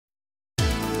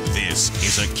This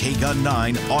is a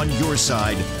KGUN9 On Your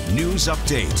Side news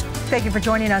update. Thank you for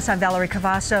joining us. I'm Valerie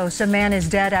Cavazos. A man is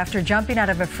dead after jumping out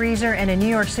of a freezer in a New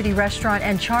York City restaurant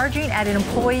and charging at an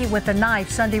employee with a knife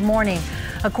Sunday morning.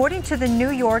 According to the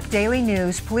New York Daily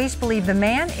News, police believe the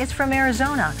man is from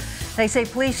Arizona. They say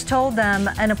police told them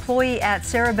an employee at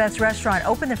Sarah Beth's restaurant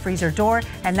opened the freezer door,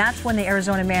 and that's when the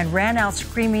Arizona man ran out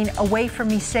screaming, "Away from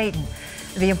me, Satan."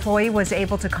 The employee was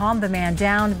able to calm the man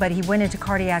down, but he went into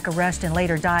cardiac arrest and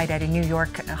later died at a New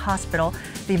York hospital.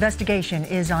 The investigation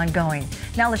is ongoing.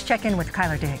 Now let's check in with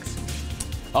Kyler Diggs.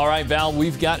 All right, Val,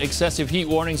 we've got excessive heat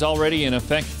warnings already in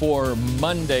effect for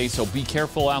Monday, so be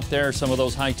careful out there. Some of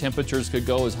those high temperatures could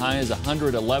go as high as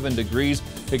 111 degrees.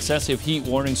 Excessive heat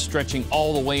warnings stretching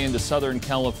all the way into Southern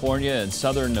California and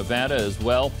Southern Nevada as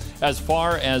well. As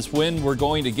far as when we're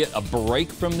going to get a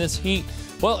break from this heat,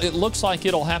 well, it looks like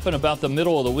it'll happen about the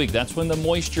middle of the week. That's when the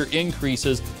moisture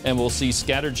increases and we'll see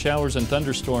scattered showers and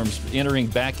thunderstorms entering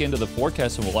back into the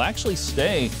forecast, and will actually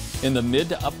stay in the mid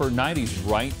to upper 90s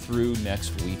right through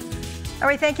next week. All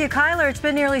right, thank you, Kyler. It's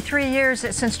been nearly 3 years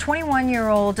since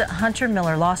 21-year-old Hunter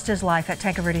Miller lost his life at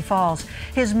Tanque Verde Falls.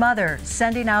 His mother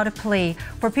sending out a plea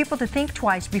for people to think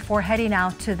twice before heading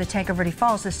out to the Tanque Verde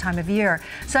Falls this time of year.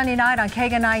 Sunday night on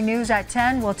KGUN9 News at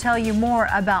 10, we'll tell you more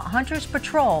about Hunter's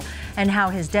patrol and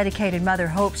how his dedicated mother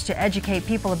hopes to educate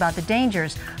people about the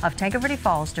dangers of Tanque Verde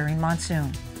Falls during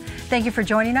monsoon. Thank you for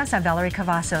joining us. I'm Valerie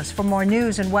Cavazos. For more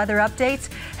news and weather updates,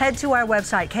 head to our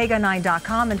website,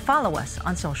 KGUN9.com, and follow us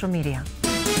on social media.